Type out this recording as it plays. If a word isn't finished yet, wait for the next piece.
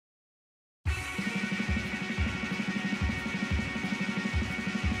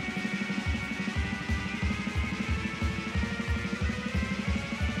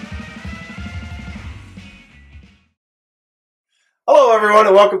Hello, everyone,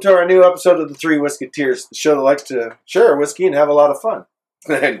 and welcome to our new episode of the Three Whisketeers, the show that likes to share whiskey and have a lot of fun.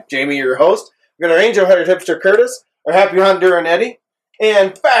 Jamie, your host. We got our angel-headed hipster Curtis, our happy Honduran Eddie,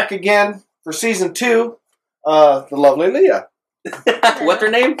 and back again for season 2, the lovely Leah. What's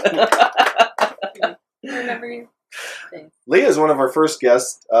her name? Remember you? Leah is one of our first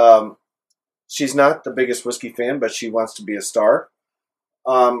guests. She's not the biggest whiskey fan, but she wants to be a star.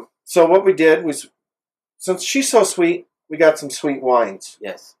 So what we did was, since she's so sweet, we got some sweet wines.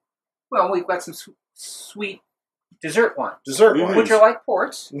 Yes. Well, we've got some sweet dessert wines. Dessert wines. Which are like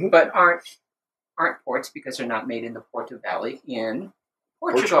ports, Mhm. but aren't ports because they're not made in the Porto Valley in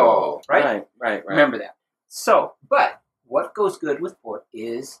Portugal. Right? Right. Remember that. So, but what goes good with port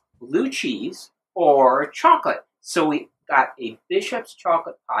is blue cheese or chocolate. So we got a Bishop's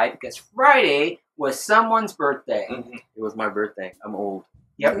chocolate pie because Friday was someone's birthday. Mm-hmm. It was my birthday. I'm old.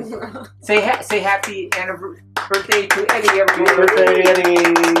 Yep. Say happy birthday to Eddie, everyone. Happy birthday,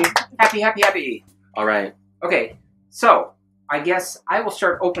 Eddie. Happy. All right. Okay, so I guess I will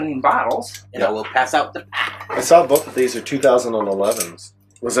start opening bottles. And I will pass out the pack. I saw both of these are 2011s.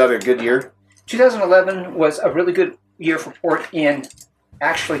 Was that a good year? 2011 was a really good year for port in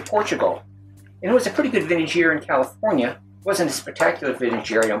actually Portugal. And it was a pretty good vintage year in California. It wasn't a spectacular vintage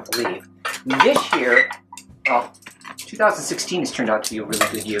year, I don't believe. This year, 2016 has turned out to be a really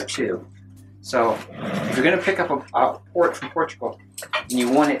good year too. So if you're going to pick up a port from Portugal and you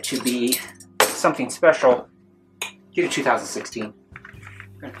want it to be something special, get a 2016.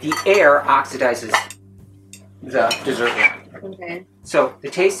 The air oxidizes the dessert wine. Okay. So the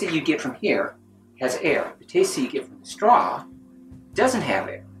taste that you get from here has air. The taste that you get from the straw doesn't have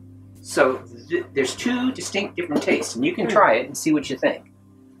air. So there's two distinct different tastes, and you can try it and see what you think.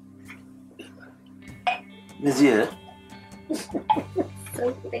 Monsieur.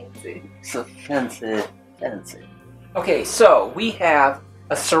 So fancy. So fancy. Okay, so we have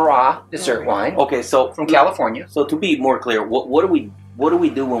a Syrah dessert wine Okay, so from California. So to be more clear, what do we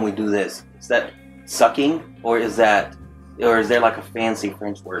do when we do this? Is that sucking, or is there like a fancy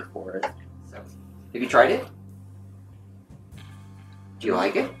French word for it? So, have you tried it? Do you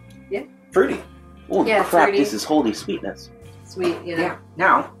like it? Fruity. Oh Yeah, crap! fruity. This is holy sweetness. Sweet, yeah. Yeah.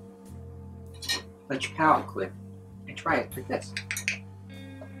 Now, let your palate click and try it like this.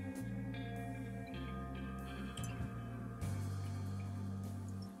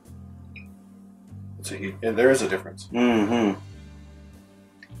 And there is a difference. Mm-hmm.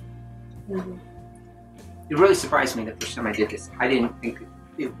 Mm-hmm. It really surprised me the first time I did this. I didn't think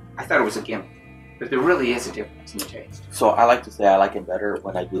I thought it was a gimmick, but there really is a difference in the taste. So I like to say I like it better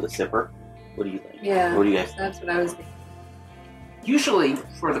when I do the sipper. What do you think? Yeah. What do you guys think? That's what I was thinking. Usually,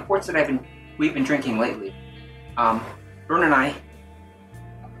 for the ports that we've been drinking lately, Vern and I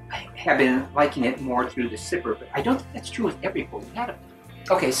have been liking it more through the sipper, but I don't think that's true with every port we've had.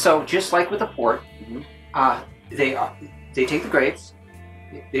 Okay, so just like with a port, they take the grapes,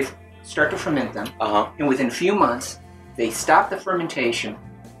 they start to ferment them, and within a few months, they stop the fermentation,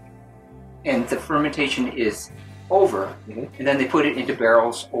 and the fermentation is over, and then they put it into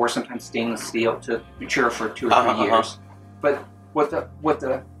barrels or sometimes stainless steel to mature for 2 or 3 years. But what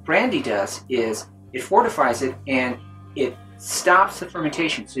the brandy does is it fortifies it and it stops the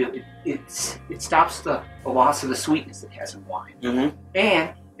fermentation, so it stops the loss of the sweetness it has in wine,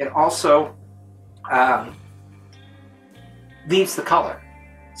 and it also leaves the color.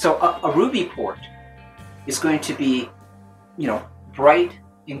 So a ruby port is going to be, bright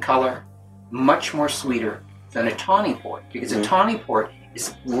in color, much more sweeter than a tawny port, because a tawny port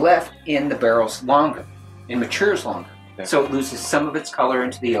is left in the barrels longer and matures longer. Okay. So it loses some of its color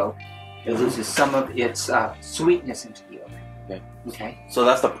into the oak. It loses some of its sweetness into the oak. Okay. So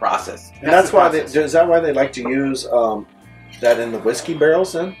that's the process. And that's the why process. is that why they like to use that in the whiskey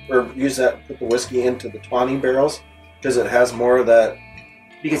barrels then? Or put the whiskey into the tawny barrels? Because it has more of that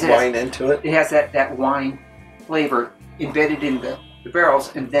wine into it? It has that wine flavor embedded in the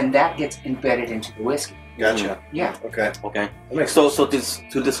barrels, and then that gets embedded into the whiskey. Gotcha. Yeah. Okay. Okay. That makes So sense.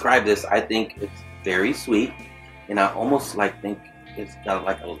 to describe this, I think it's very sweet, and I almost think it's got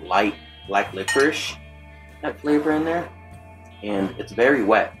like a light black licorice that flavor in there, and it's very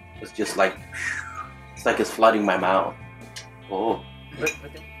wet. It's just like it's flooding my mouth. Oh.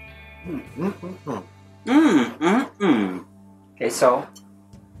 Okay, so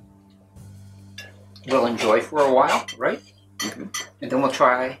we'll enjoy for a while, right? And then we'll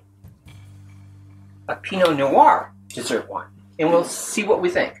try a Pinot Noir dessert wine, and we'll see what we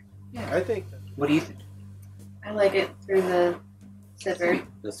think. I think. What do you think? I like it through the sipper.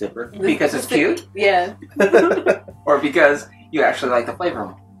 The sipper. Because it's cute, Yeah. or because you actually like the flavor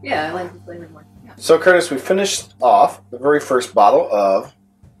more? Yeah, I like the flavor more. So, Curtis, we finished off the very first bottle of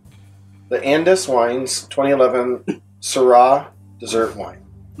the Andes Wines 2011 Syrah dessert wine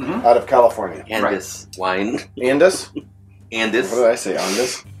out of California. Andes wine. Andes? Andes. What did I say?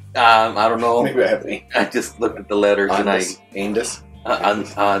 Andes? I don't know. Maybe I have any. I just looked at the letters Andes. Andes.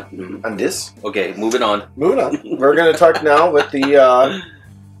 Andes? Okay, moving on. Moving on. We're going to talk now with the...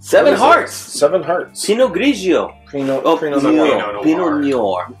 Seven Hearts. Seven Hearts. Pinot Grigio. Pinot Pinot Noir.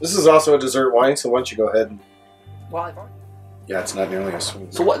 Noir. This is also a dessert wine, so why don't you go ahead and... Well, I've already... Yeah, it's not nearly as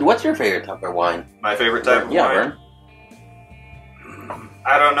sweet. So what's your favorite type of wine? My favorite type of Yeah, wine? Vern.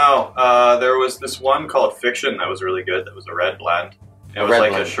 I don't know. There was this one called Fiction that was really good. That was a red blend. It was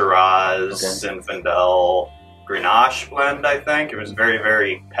like a Shiraz, Zinfandel, Grenache blend, I think. It was very,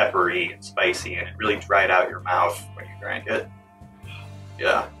 very peppery and spicy, and it really dried out your mouth when you drank it.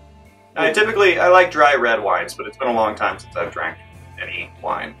 Yeah. I like dry red wines, but it's been a long time since I've drank any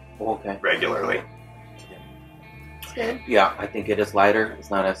wine regularly. It's good. Yeah, I think it is lighter. It's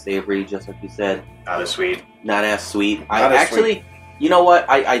not as savory, just like you said. Not as sweet. Not as sweet. Not as sweet. You know what?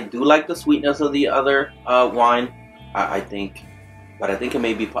 I do like the sweetness of the other wine. I think it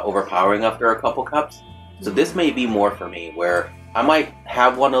may be overpowering after a couple cups. So this may be more for me, where I might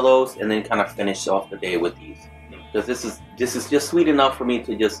have one of those and then kind of finish off the day with these. Because this is just sweet enough for me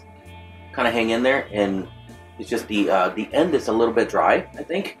to just kind of hang in there, and it's just the end is a little bit dry, I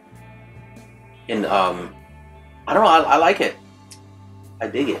think. And I don't know. I like it. I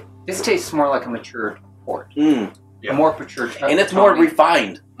dig it. This tastes more like a matured port. Mm. A more matured, and it's more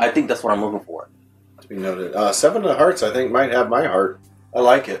refined. I think that's what I'm looking for. To be noted. Seven of Hearts, I think, might have my heart. I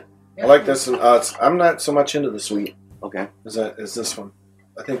like it. I like this. And, I'm not so much into the sweet. Okay. As this one.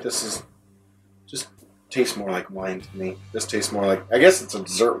 I think this is just tastes more like wine to me. This tastes more like, I guess it's a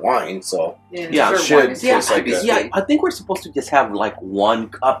dessert wine, so Yeah, it should taste like that. Yeah, I think we're supposed to just have like one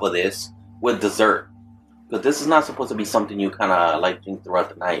cup of this with dessert. But this is not supposed to be something you kind of like drink throughout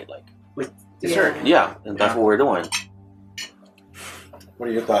the night, like with dessert. Yeah, and that's what we're doing. What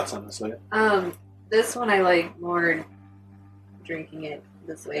are your thoughts on this, Leah? This one I like more drinking it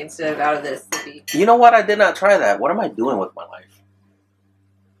this way instead of out of this. You know what? I did not try that. What am I doing with my life?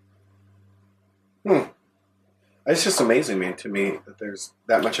 It's just amazing to me that there's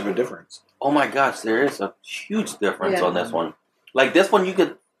that much of a difference. Oh my gosh, there is a huge difference on this one. Like this one, you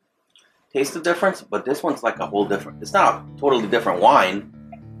could taste the difference, but this one's like a whole different. It's not a totally different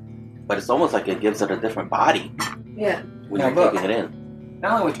wine, but it's almost like it gives it a different body. Yeah. When you're taking it in.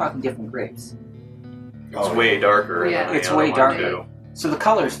 Not only are we talking different grapes. It's way darker. Yeah. Than It's the way other one, darker. too. So the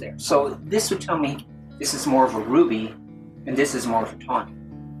color's there. So this would tell me this is more of a ruby, and this is more of a tawny.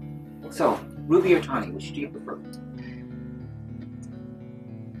 So ruby or tawny, which do you prefer?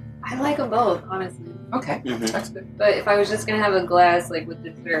 I like them both, honestly. Okay, Mm-hmm. that's good. But if I was just gonna have a glass like with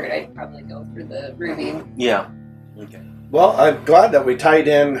dessert, I'd probably go for the ruby. Yeah. Okay. Well, I'm glad that we tied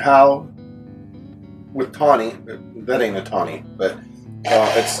in how with tawny. That ain't a tawny, but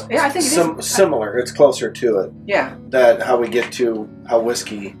it's Yeah, I think it is. similar. It's closer to it. Yeah. That how we get to how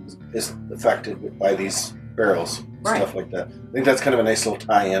whiskey is affected by these barrels, stuff like that. I think that's kind of a nice little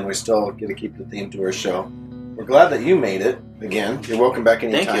tie-in. We still get to keep the theme to our show. We're glad that you made it again. You're welcome back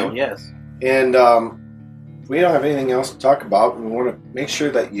anytime. Thank you. Yes. And we don't have anything else to talk about. We want to make sure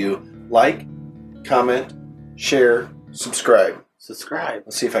that you like, comment, share, subscribe. Subscribe.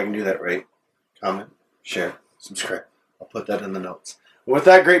 Let's see if I can do that right. Comment, share, subscribe. I'll put that in the notes. And with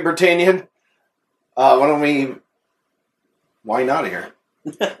that, Great Britannian, why don't we wine out of here?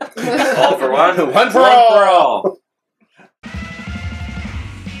 All for one. One for all.